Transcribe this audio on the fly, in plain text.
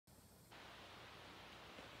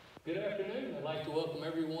Good afternoon. I'd like to welcome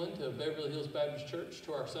everyone to Beverly Hills Baptist Church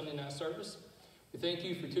to our Sunday night service. We thank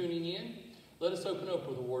you for tuning in. Let us open up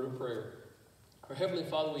with a word of prayer. Our Heavenly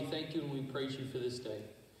Father, we thank you and we praise you for this day.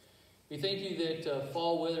 We thank you that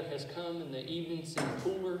fall weather has come and the evenings seem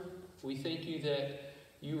cooler. We thank you that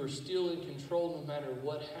you are still in control no matter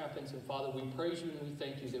what happens. And Father, we praise you and we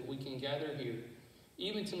thank you that we can gather here,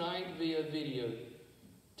 even tonight via video,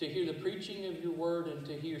 to hear the preaching of your word and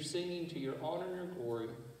to hear singing to your honor and your glory.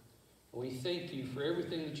 We thank you for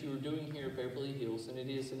everything that you are doing here at Beverly Hills, and it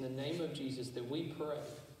is in the name of Jesus that we pray.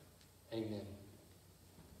 Amen.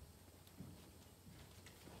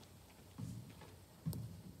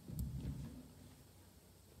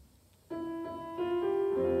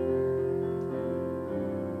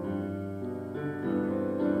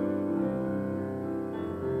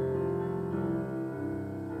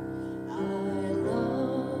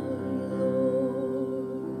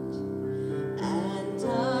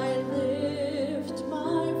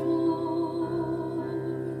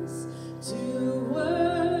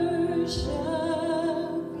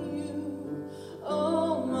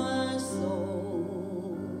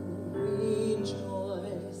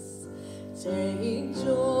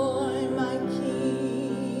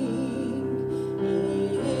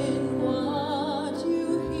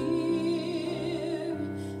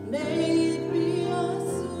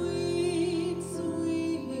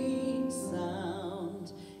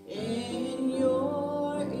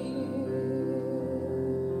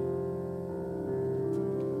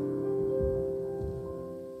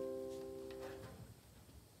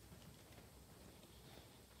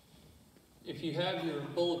 If you have your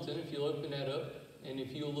bulletin, if you'll open that up, and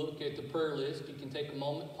if you'll look at the prayer list, you can take a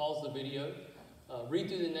moment, pause the video, read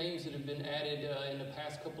through the names that have been added in the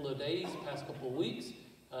past couple of days, past couple of weeks,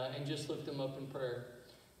 and just lift them up in prayer.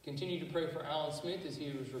 Continue to pray for Alan Smith as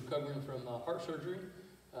he was recovering from heart surgery.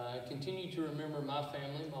 Continue to remember my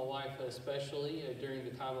family, my wife especially, during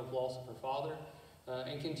the time of loss of her father.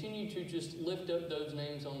 And continue to just lift up those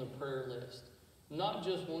names on the prayer list. Not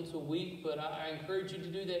just once a week, but I encourage you to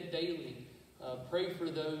do that daily. Pray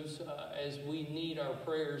for those as we need our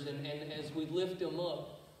prayers, and as we lift them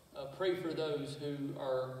up, pray for those who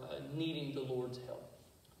are needing the Lord's help.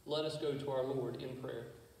 Let us go to our Lord in prayer.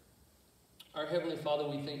 Our Heavenly Father,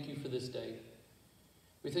 we thank you for this day.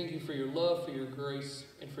 We thank you for your love, for your grace,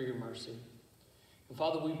 and for your mercy. And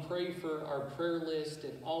Father, we pray for our prayer list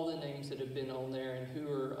and all the names that have been on there and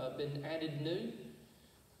who are been added new.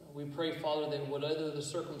 We pray, Father, that whatever the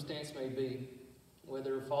circumstance may be,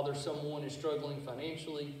 whether, Father, someone is struggling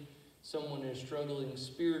financially, someone is struggling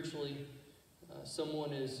spiritually,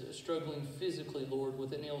 someone is struggling physically, Lord,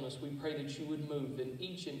 with an illness, we pray that you would move in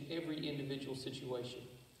each and every individual situation.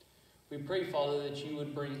 We pray, Father, that you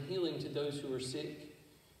would bring healing to those who are sick,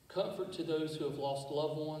 comfort to those who have lost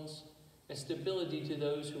loved ones, and stability to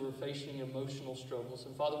those who are facing emotional struggles.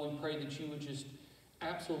 And Father, we pray that you would just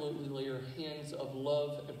absolutely lay your hands of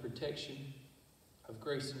love and protection, of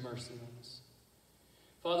grace and mercy on us.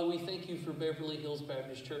 Father, we thank you for Beverly Hills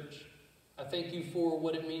Baptist Church. I thank you for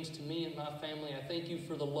what it means to me and my family. I thank you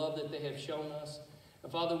for the love that they have shown us.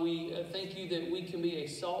 And Father, we thank you that we can be a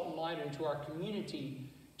salt and light into our community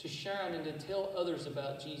to shine and to tell others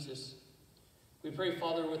about Jesus. We pray,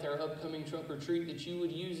 Father, with our upcoming trunk or treat, that you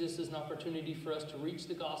would use this as an opportunity for us to reach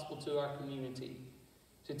the gospel to our community,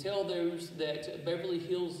 to tell those that Beverly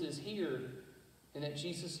Hills is here and that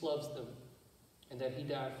Jesus loves them and that he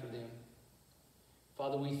died for them.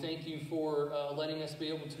 Father, we thank you for letting us be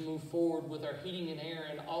able to move forward with our heating and air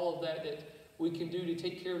and all of that we can do to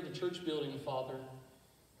take care of the church building, Father.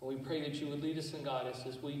 And we pray that you would lead us and guide us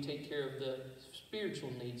as we take care of the spiritual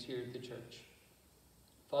needs here at the church.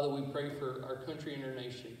 Father, we pray for our country and our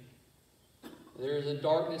nation. There is a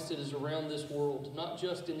darkness that is around this world, not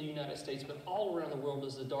just in the United States, but all around the world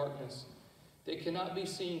is a darkness that cannot be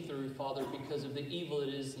seen through, Father, because of the evil that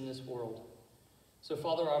is in this world. So,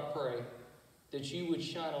 Father, I pray that you would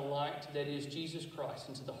shine a light that is Jesus Christ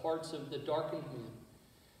into the hearts of the darkened men.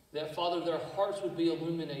 That, Father, their hearts would be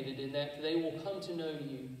illuminated and that they will come to know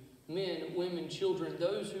you. Men, women, children,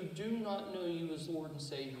 those who do not know you as Lord and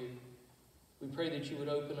Savior. We pray that you would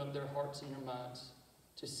open up their hearts and their minds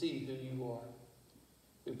to see who you are.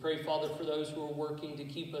 We pray, Father, for those who are working to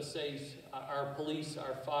keep us safe, our police,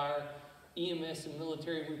 our fire, EMS, and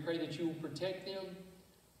military. We pray that you will protect them,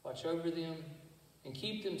 watch over them, and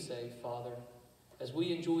keep them safe, Father, as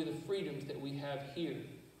we enjoy the freedoms that we have here.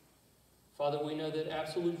 Father, we know that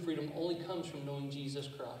absolute freedom only comes from knowing Jesus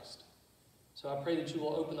Christ. So I pray that you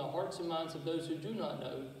will open the hearts and minds of those who do not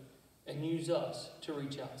know and use us to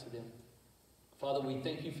reach out to them. Father, we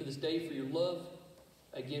thank you for this day, for your love.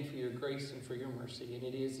 again for your grace and for your mercy. And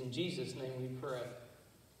it is in Jesus' name we pray.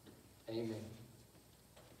 Amen.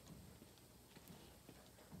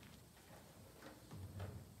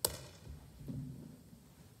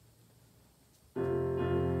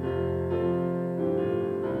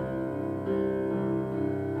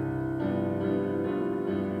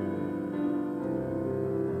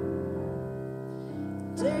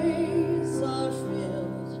 Days are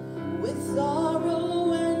filled with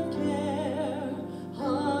sorrow and care,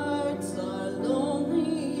 hearts are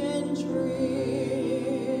lonely and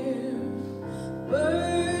drear,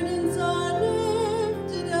 burdens are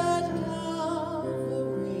lifted at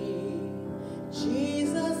Calvary,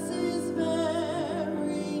 Jesus is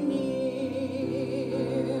very near,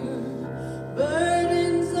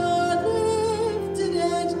 burdens are lifted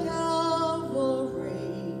at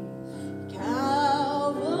Calvary,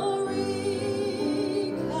 Calvary,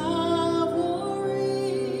 Calvary,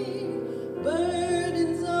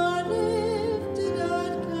 burdens are lifted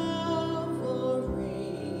at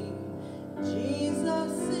Calvary,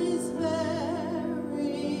 Jesus is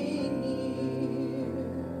very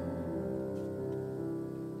near.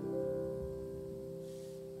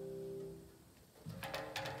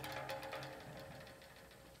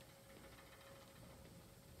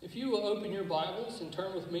 If you will open your Bibles and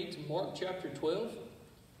turn with me to Mark chapter 12.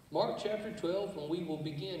 Mark chapter 12, and we will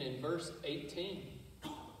begin in verse 18.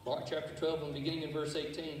 Mark chapter 12, and beginning in verse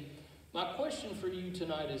 18. My question for you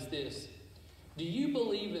tonight is this. Do you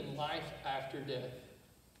believe in life after death?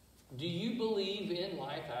 Do you believe in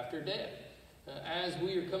life after death? As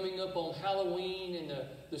we are coming up on Halloween and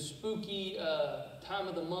the spooky time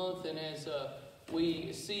of the month, and as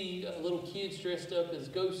we see little kids dressed up as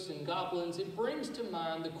ghosts and goblins, it brings to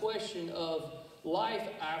mind the question of life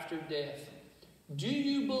after death. Do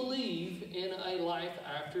you believe in a life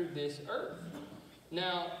after this earth?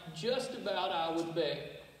 Now, just about I would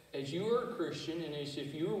bet, as you are a Christian and as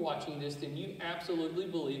if you are watching this, then you absolutely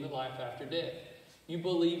believe in life after death. You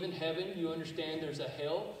believe in heaven. You understand there's a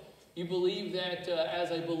hell. You believe that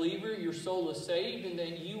as a believer, your soul is saved and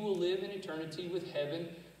that you will live in eternity with heaven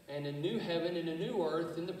and a new heaven and a new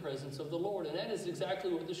earth in the presence of the Lord. And that is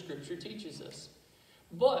exactly what the Scripture teaches us.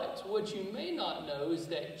 But what you may not know is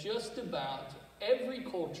that just about every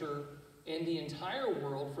culture in the entire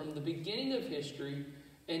world, from the beginning of history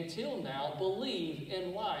until now, believe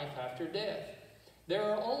in life after death. There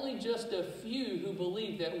are only just a few who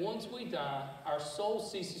believe that once we die, our soul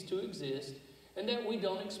ceases to exist and that we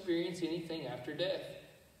don't experience anything after death.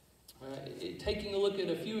 Taking a look at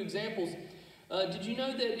a few examples, did you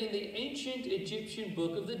know that in the ancient Egyptian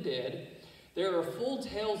Book of the Dead, there are full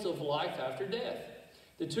tales of life after death?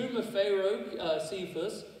 The tomb of Pharaoh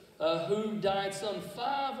Cephas, who died some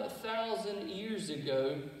 5,000 years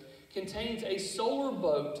ago, contains a solar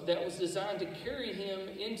boat that was designed to carry him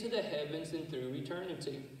into the heavens and through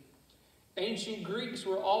eternity. Ancient Greeks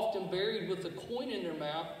were often buried with a coin in their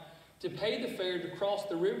mouth to pay the fare to cross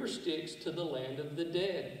the river Styx to the land of the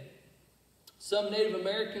dead. Some Native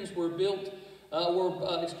Americans were buried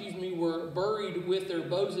with their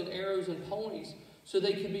bows and arrows and ponies so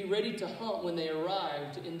they could be ready to hunt when they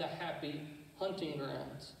arrived in the happy hunting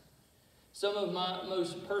grounds. Some of my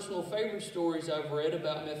most personal favorite stories I've read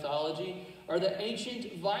about mythology are the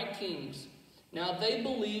ancient Vikings. Now, they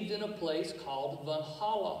believed in a place called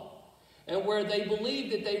Valhalla, and where they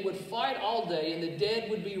believed that they would fight all day and the dead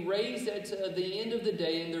would be raised at the end of the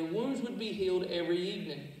day and their wounds would be healed every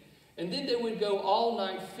evening. And then they would go all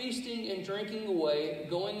night feasting and drinking away,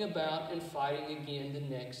 going about and fighting again the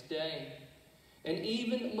next day. And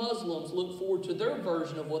even Muslims look forward to their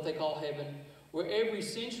version of what they call heaven, where every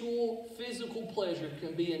sensual, physical pleasure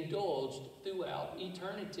can be indulged throughout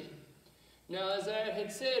eternity. Now, as I had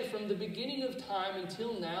said, from the beginning of time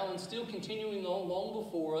until now, and still continuing on long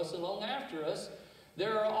before us and long after us,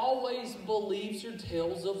 there are always beliefs or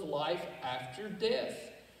tales of life after death.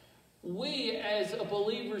 We, as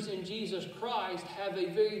believers in Jesus Christ, have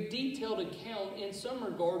a very detailed account in some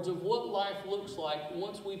regards of what life looks like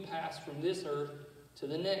once we pass from this earth to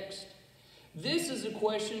the next. This is a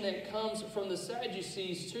question that comes from the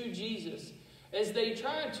Sadducees to Jesus as they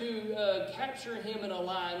try to capture him in a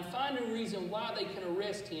lie and find a reason why they can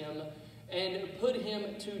arrest him and put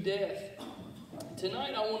him to death.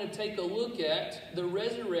 Tonight I want to take a look at the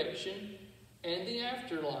resurrection and the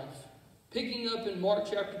afterlife. Picking up in Mark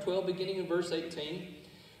chapter 12, beginning in verse 18,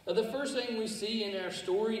 the first thing we see in our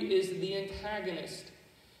story is the antagonist.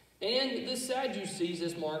 And the Sadducees,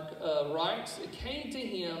 as Mark writes, came to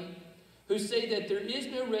him who say that there is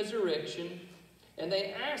no resurrection, and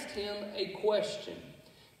they asked him a question.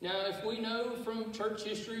 Now, if we know from church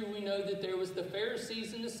history, we know that there was the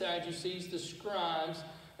Pharisees and the Sadducees, the scribes,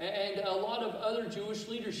 and a lot of other Jewish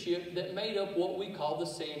leadership that made up what we call the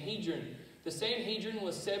Sanhedrin. The Sanhedrin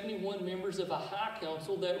was 71 members of a high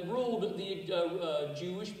council that ruled the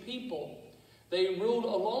Jewish people. They ruled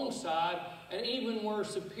alongside and even were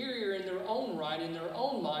superior in their own right, in their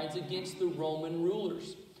own minds, against the Roman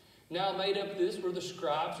rulers. Now, made up of this were the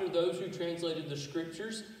scribes, or those who translated the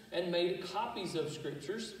scriptures and made copies of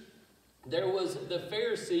scriptures. There was the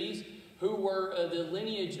Pharisees, who were the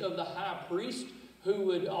lineage of the high priest, who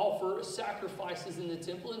would offer sacrifices in the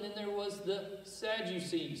temple. And then there was the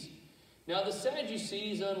Sadducees. Now, the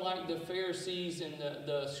Sadducees, unlike the Pharisees and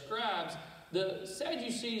the scribes, the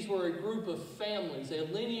Sadducees were a group of families, a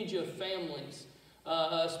lineage of families,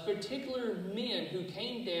 particular men who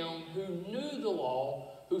came down, who knew the law,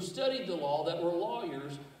 who studied the law, that were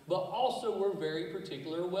lawyers, but also were very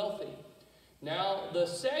particular wealthy. Now, the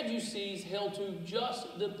Sadducees held to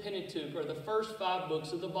just the Pentateuch, or the first 5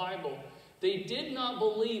 books of the Bible. They did not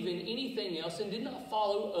believe in anything else and did not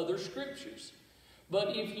follow other scriptures.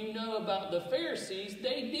 But if you know about the Pharisees,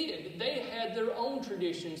 they did. They had their own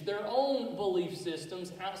traditions, their own belief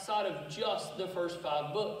systems outside of just the first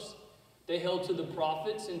 5 books. They held to the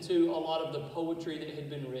prophets and to a lot of the poetry that had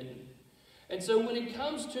been written. And so when it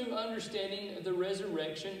comes to understanding the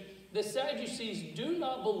resurrection, the Sadducees do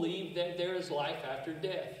not believe that there is life after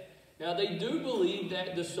death. Now, they do believe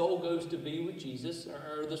that the soul goes to be with Jesus,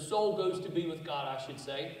 or the soul goes to be with God, I should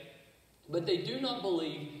say. But they do not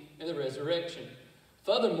believe in the resurrection.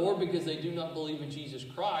 Furthermore, because they do not believe in Jesus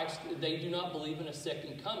Christ, they do not believe in a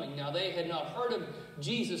second coming. Now, they had not heard of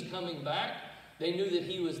Jesus coming back. They knew that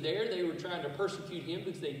he was there. They were trying to persecute him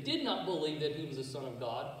because they did not believe that he was the Son of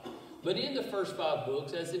God. But in the first 5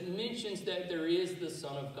 books, as it mentions that there is the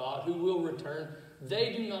Son of God who will return,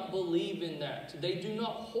 they do not believe in that. They do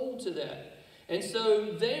not hold to that. And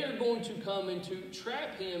so they are going to come and to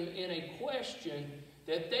trap him in a question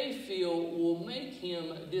that they feel will make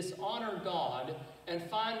him dishonor God and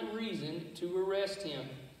find reason to arrest him.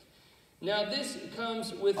 Now, this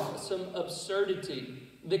comes with some absurdity.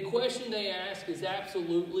 The question they ask is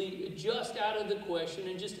absolutely just out of the question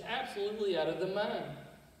and just absolutely out of the mind.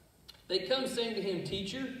 They come saying to him,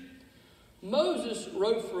 "Teacher, Moses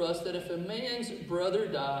wrote for us that if a man's brother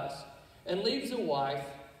dies and leaves a wife,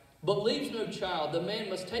 but leaves no child, the man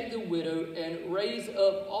must take the widow and raise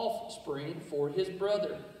up offspring for his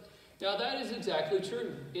brother." Now, that is exactly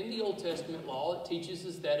true. In the Old Testament law, it teaches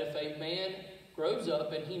us that if a man grows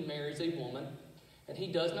up and he marries a woman, and he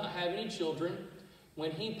does not have any children,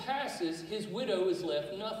 when he passes, his widow is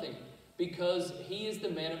left nothing, because he is the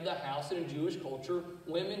man of the house. In a Jewish culture,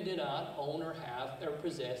 women did not own or have or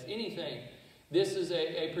possess anything. This is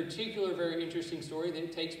a particular very interesting story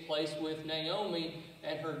that takes place with Naomi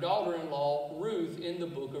and her daughter-in-law, Ruth, in the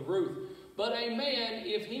book of Ruth. But a man,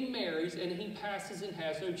 if he marries and he passes and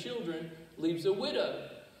has no children, leaves a widow.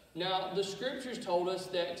 Now, the scriptures told us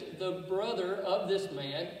that the brother of this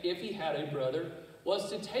man, if he had a brother, was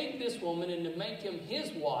to take this woman and to make him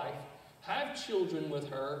his wife, have children with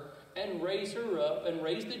her, and raise her up and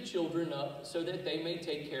raise the children up so that they may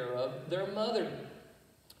take care of their mother.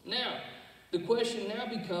 Now, the question now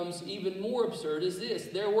becomes even more absurd is this.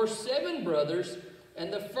 There were 7 brothers,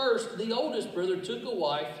 and the oldest brother took a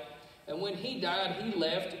wife, and when he died, he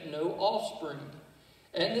left no offspring.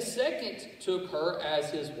 And the second took her as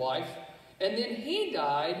his wife, and then he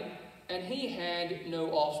died, and he had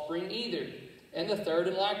no offspring either. And the third,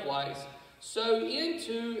 and likewise. So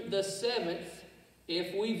into the 7th,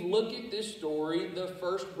 if we look at this story, the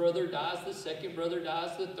first brother dies, the second brother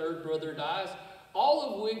dies, the third brother dies, all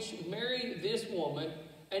of which marry this woman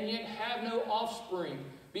and yet have no offspring,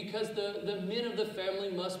 because the men of the family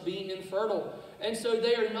must be infertile. And so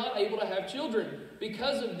they are not able to have children.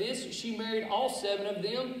 Because of this, she married all 7 of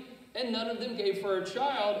them, and none of them gave her a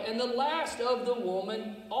child. And the last of the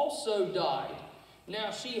woman also died.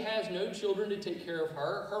 Now, she has no children to take care of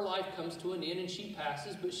her. Her life comes to an end and she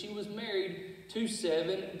passes, but she was married to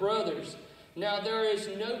 7 brothers. Now, there is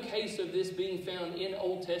no case of this being found in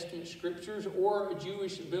Old Testament scriptures or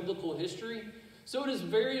Jewish biblical history. So it is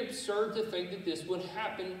very absurd to think that this would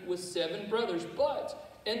happen with 7 brothers.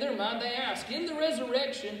 But in their mind, they ask, in the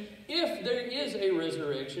resurrection, if there is a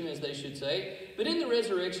resurrection, as they should say, but in the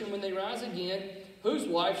resurrection, when they rise again, whose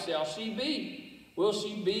wife shall she be? Will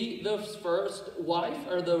she be the first wife,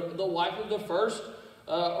 or the wife of the first,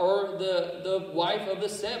 or the wife of the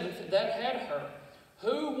 7th that had her?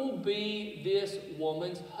 Who will be this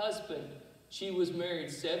woman's husband? She was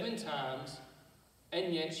married 7 times,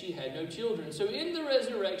 and yet she had no children. So in the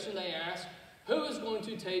resurrection, they ask, who is going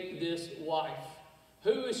to take this wife?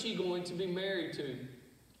 Who is she going to be married to?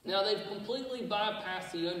 Now, they've completely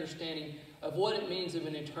bypassed the understanding of what it means of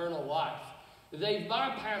an eternal life. They've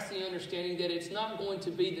bypassed the understanding that it's not going to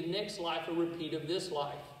be the next life a repeat of this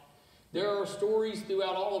life. There are stories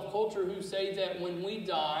throughout all of culture who say that when we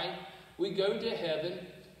die, we go to heaven,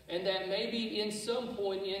 and that maybe in some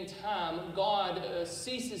point in time, God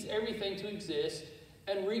ceases everything to exist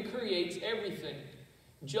and recreates everything,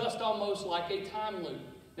 just almost like a time loop.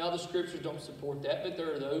 Now, the scriptures don't support that, but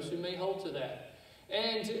there are those who may hold to that.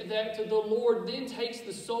 And that the Lord then takes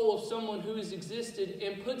the soul of someone who has existed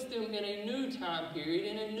and puts them in a new time period,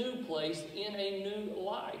 in a new place, in a new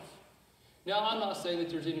life. Now, I'm not saying that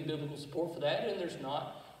there's any biblical support for that, and there's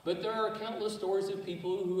not. But there are countless stories of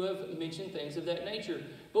people who have mentioned things of that nature.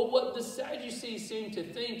 But what the Sadducees seem to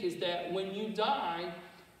think is that when you die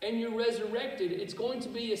and you're resurrected, it's going to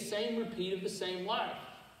be a same repeat of the same life.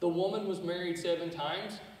 The woman was married 7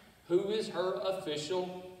 times. Who is her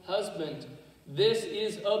official husband? This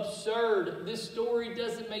is absurd. This story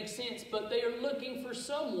doesn't make sense, but they are looking for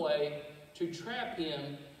some way to trap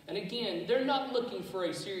him. And again, they're not looking for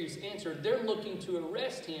a serious answer. They're looking to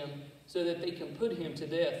arrest him so that they can put him to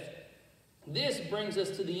death. This brings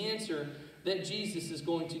us to the answer that Jesus is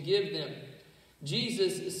going to give them.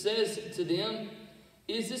 Jesus says to them,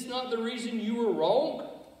 "Is this not the reason you were wrong?"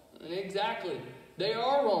 And exactly, they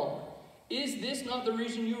are wrong. Is this not the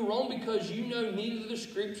reason you were wrong? Because you know neither the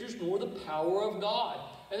scriptures nor the power of God.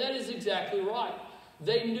 And that is exactly right.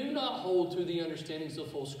 They do not hold to the understandings of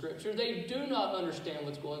full scripture. They do not understand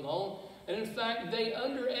what's going on. And in fact, they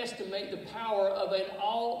underestimate the power of an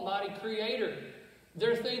almighty creator.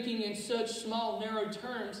 They're thinking in such small, narrow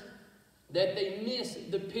terms that they miss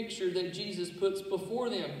the picture that Jesus puts before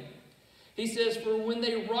them. He says, "For when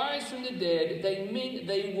they rise from the dead,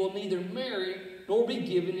 they will neither marry nor be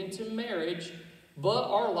given into marriage, but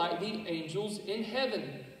are like the angels in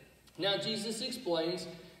heaven." Now, Jesus explains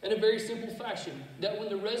in a very simple fashion that when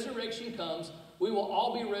the resurrection comes, we will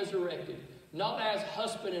all be resurrected, not as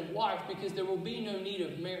husband and wife, because there will be no need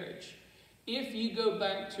of marriage. If you go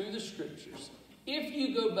back to the scriptures, if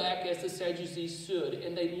you go back as the Sadducees should,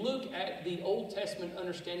 and they look at the Old Testament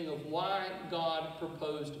understanding of why God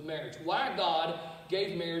proposed marriage, why God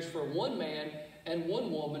gave marriage for one man and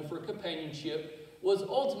one woman for companionship, was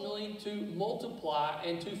ultimately to multiply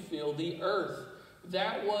and to fill the earth.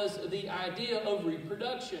 That was the idea of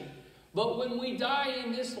reproduction. But when we die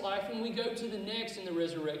in this life and we go to the next in the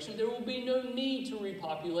resurrection, there will be no need to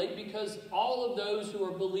repopulate, because all of those who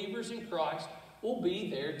are believers in Christ will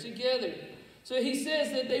be there together. So he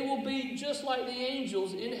says that they will be just like the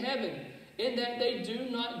angels in heaven, in that they do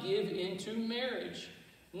not give into marriage.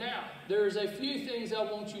 Now, there's a few things I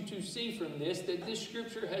want you to see from this that this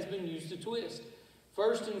scripture has been used to twist.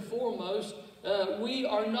 First and foremost, we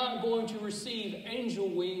are not going to receive angel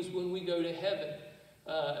wings when we go to heaven.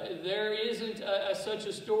 There isn't such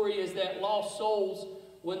a story as that lost souls,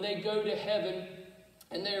 when they go to heaven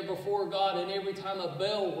and they're before God, and every time a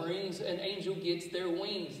bell rings, an angel gets their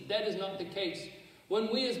wings. That is not the case.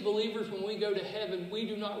 When we as believers, when we go to heaven, we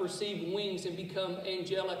do not receive wings and become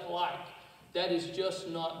angelic-like. That is just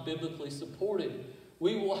not biblically supported.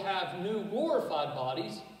 We will have new glorified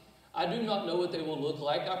bodies. I do not know what they will look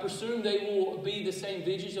like. I presume they will be the same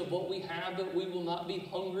visage of what we have, but we will not be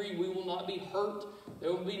hungry. We will not be hurt.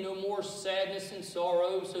 There will be no more sadness and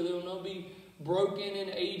sorrow, so there will not be broken and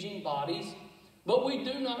aging bodies. But we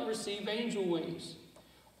do not receive angel wings.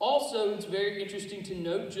 Also, it's very interesting to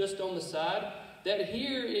note, just on the side, that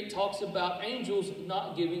here it talks about angels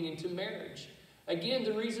not giving into marriage. Again,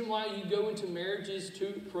 the reason why you go into marriage is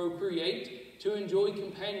to procreate, to enjoy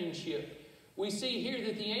companionship. We see here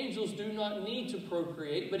that the angels do not need to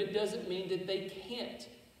procreate, but it doesn't mean that they can't.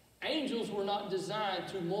 Angels were not designed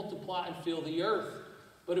to multiply and fill the earth.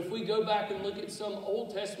 But if we go back and look at some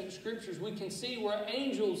Old Testament scriptures, we can see where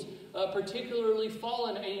angels, particularly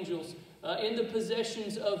fallen angels, in the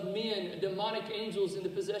possessions of men, demonic angels in the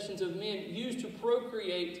possessions of men, used to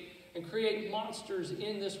procreate and create monsters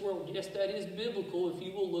in this world. Yes, that is biblical if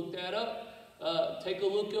you will look that up. Take a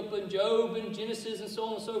look up in Job and Genesis and so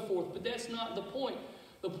on and so forth. But that's not the point.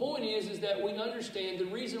 The point is that we understand the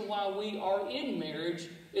reason why we are in marriage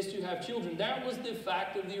is to have children. That was the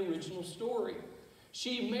fact of the original story.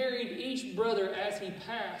 She married each brother as he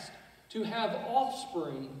passed to have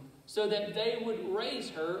offspring so that they would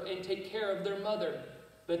raise her and take care of their mother,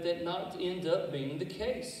 but that not end up being the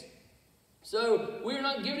case. So we're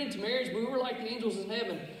not given into marriage, but we were like the angels in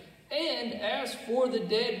heaven. And as for the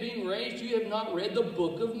dead being raised, you have not read the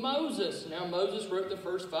book of Moses. Now, Moses wrote the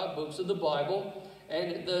first 5 books of the Bible,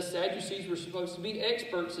 and the Sadducees were supposed to be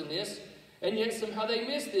experts in this. And yet somehow they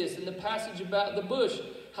miss this in the passage about the bush,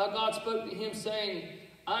 how God spoke to him saying,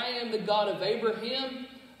 I am the God of Abraham,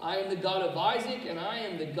 I am the God of Isaac, and I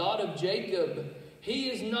am the God of Jacob. He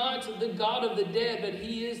is not the God of the dead, but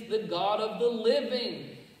he is the God of the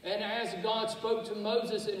living. And as God spoke to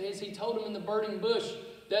Moses, and as he told him in the burning bush,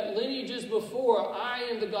 that lineages before, I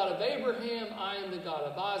am the God of Abraham, I am the God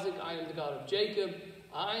of Isaac, I am the God of Jacob,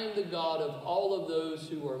 I am the God of all of those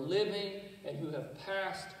who are living and who have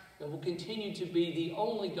passed and will continue to be the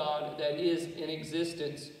only God that is in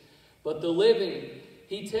existence. But the living,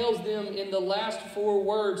 he tells them in the last 4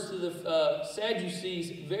 words to the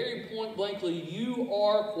Sadducees, very point blankly, you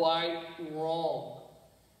are quite wrong.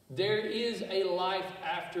 There is a life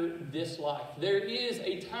after this life. There is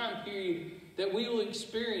a time period that we will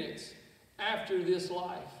experience after this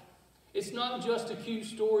life. It's not just a cute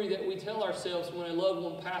story that we tell ourselves when a loved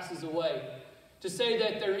one passes away to say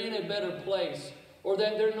that they're in a better place or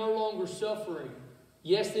that they're no longer suffering.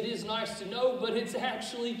 Yes, it is nice to know, but it's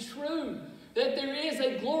actually true that there is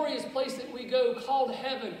a glorious place that we go called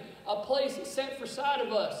heaven, a place set for side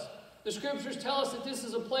of us. The scriptures tell us that this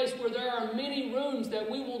is a place where there are many rooms that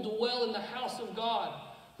we will dwell in the house of God.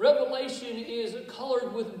 Revelation is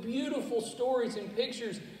colored with beautiful stories and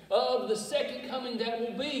pictures of the second coming that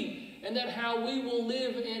will be, and that how we will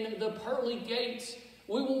live in the pearly gates.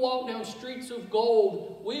 We will walk down streets of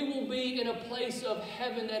gold. We will be in a place of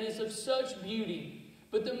heaven that is of such beauty.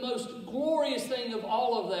 But the most glorious thing of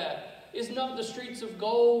all of that is not the streets of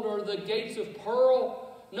gold or the gates of pearl,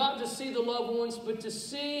 not to see the loved ones, but to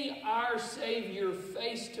see our Savior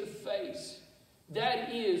face to face.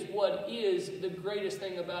 That is what is the greatest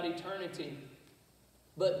thing about eternity.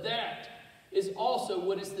 But that is also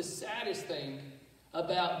what is the saddest thing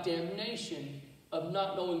about damnation of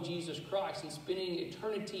not knowing Jesus Christ and spending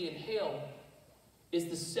eternity in hell, is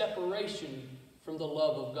the separation from the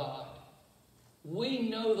love of God. We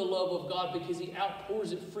know the love of God because he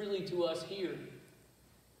outpours it freely to us here.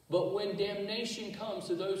 But when damnation comes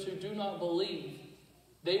to those who do not believe,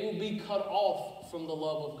 they will be cut off from the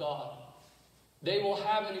love of God. They will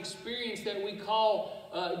have an experience that we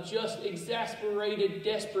call just exasperated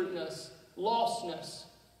desperateness, lostness.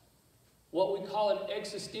 What we call an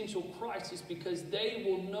existential crisis, because they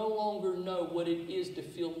will no longer know what it is to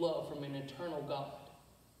feel love from an eternal God.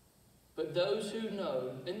 But those who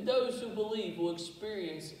know and those who believe will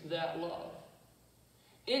experience that love.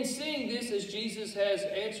 In seeing this, as Jesus has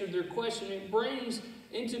answered their question, it brings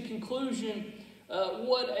into conclusion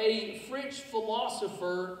what a French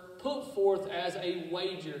philosopher put forth as a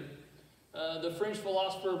wager. The French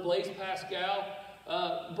philosopher Blaise Pascal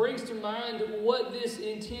brings to mind what this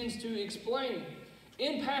intends to explain.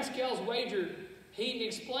 In Pascal's wager, he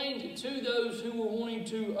explained to those who were wanting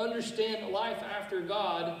to understand life after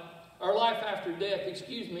God, or life after death,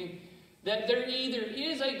 that there either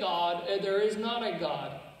is a God or there is not a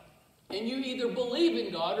God. And you either believe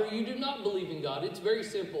in God or you do not believe in God. It's very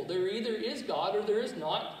simple. There either is God or there is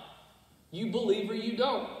not. You believe or you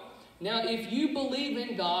don't. Now, if you believe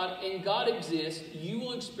in God and God exists, you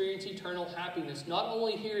will experience eternal happiness, not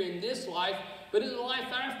only here in this life, but in the life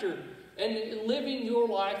after, and living your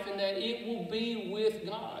life in that it will be with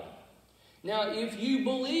God. Now, if you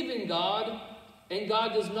believe in God and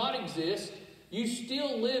God does not exist, you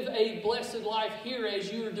still live a blessed life here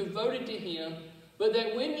as you are devoted to him, but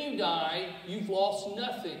that when you die, you've lost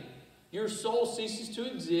nothing. Your soul ceases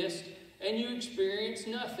to exist and you experience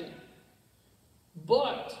nothing.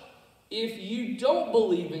 But if you don't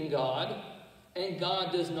believe in God and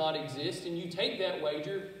God does not exist and you take that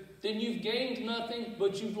wager, then you've gained nothing,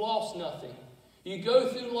 but you've lost nothing. You go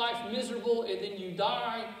through life miserable and then you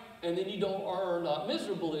die and then you are not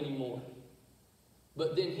miserable anymore.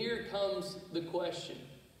 But then here comes the question.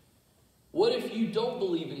 What if you don't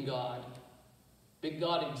believe in God, but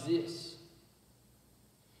God exists?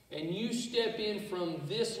 And you step in from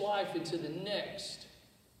this life into the next,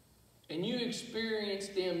 and you experience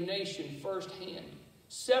damnation firsthand,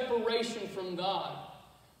 separation from God,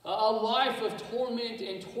 a life of torment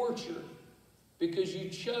and torture because you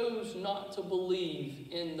chose not to believe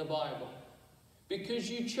in the Bible, because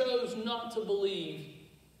you chose not to believe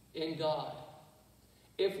in God.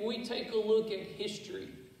 If we take a look at history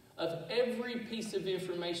of every piece of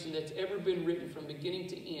information that's ever been written from beginning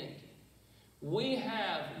to end, we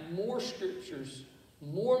have more scriptures,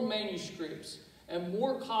 more manuscripts, and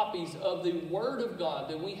more copies of the Word of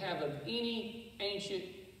God than we have of any ancient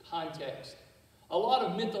context. A lot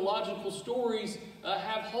of mythological stories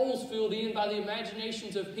have holes filled in by the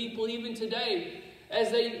imaginations of people even today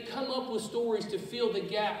as they come up with stories to fill the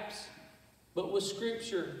gaps. But with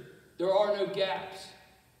Scripture, there are no gaps.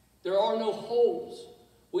 There are no holes.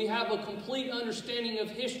 We have a complete understanding of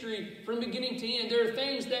history from beginning to end. There are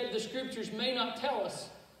things that the Scriptures may not tell us,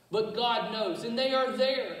 but God knows, and they are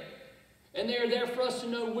there. And they are there for us to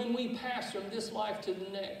know when we pass from this life to the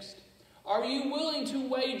next. Are you willing to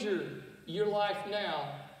wager your life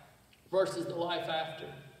now versus the life after?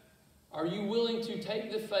 Are you willing to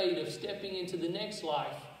take the fate of stepping into the next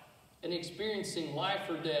life and experiencing life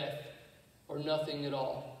or death or nothing at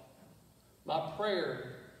all? My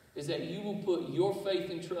prayer is that you will put your faith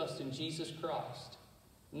and trust in Jesus Christ,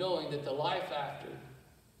 knowing that the life after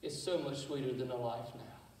is so much sweeter than the life now.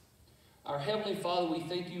 Our Heavenly Father, we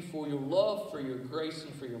thank you for your love, for your grace,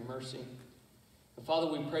 and for your mercy. And Father,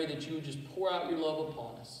 we pray that you would just pour out your love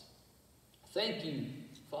upon us. Thank you,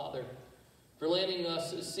 Father, for letting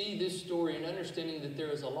us see this story and understanding that there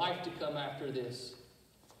is a life to come after this,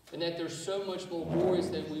 and that there's so much more glorious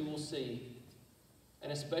that we will see,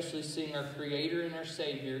 and especially seeing our Creator and our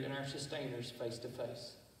Savior and our Sustainers face to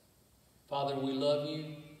face. Father, we love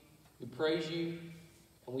you, we praise you,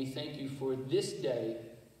 and we thank you for this day,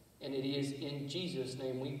 and it is in Jesus'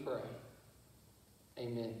 name we pray.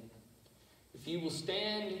 Amen. If you will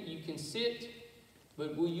stand, you can sit,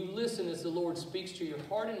 but will you listen as the Lord speaks to your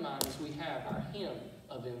heart and mind as we have our hymn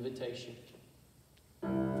of invitation.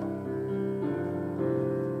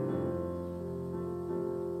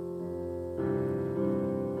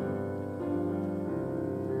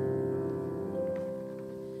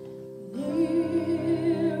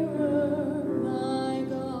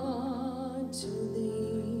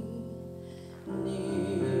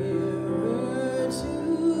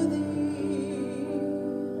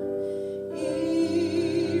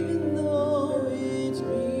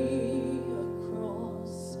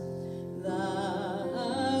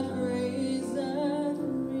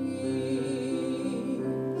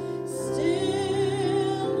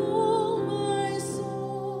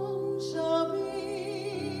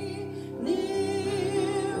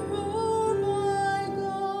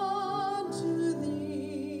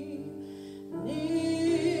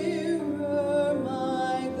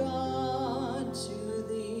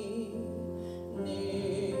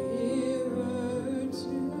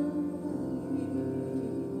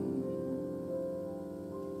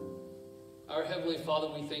 Our Heavenly Father,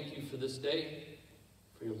 we thank you for this day,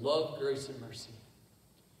 for your love, grace, and mercy.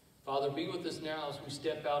 Father, be with us now as we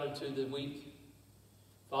step out into the week.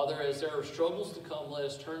 Father, as there are struggles to come, let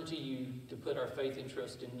us turn to you to put our faith and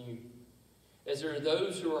trust in you. As there are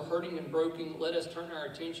those who are hurting and broken, let us turn our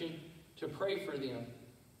attention to pray for them.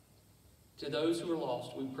 To those who are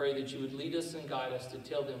lost, we pray that you would lead us and guide us to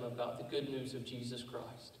tell them about the good news of Jesus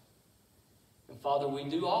Christ. And Father, we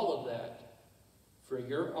do all of that for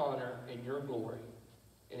your honor and your glory.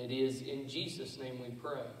 And it is in Jesus' name we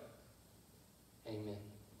pray. Amen.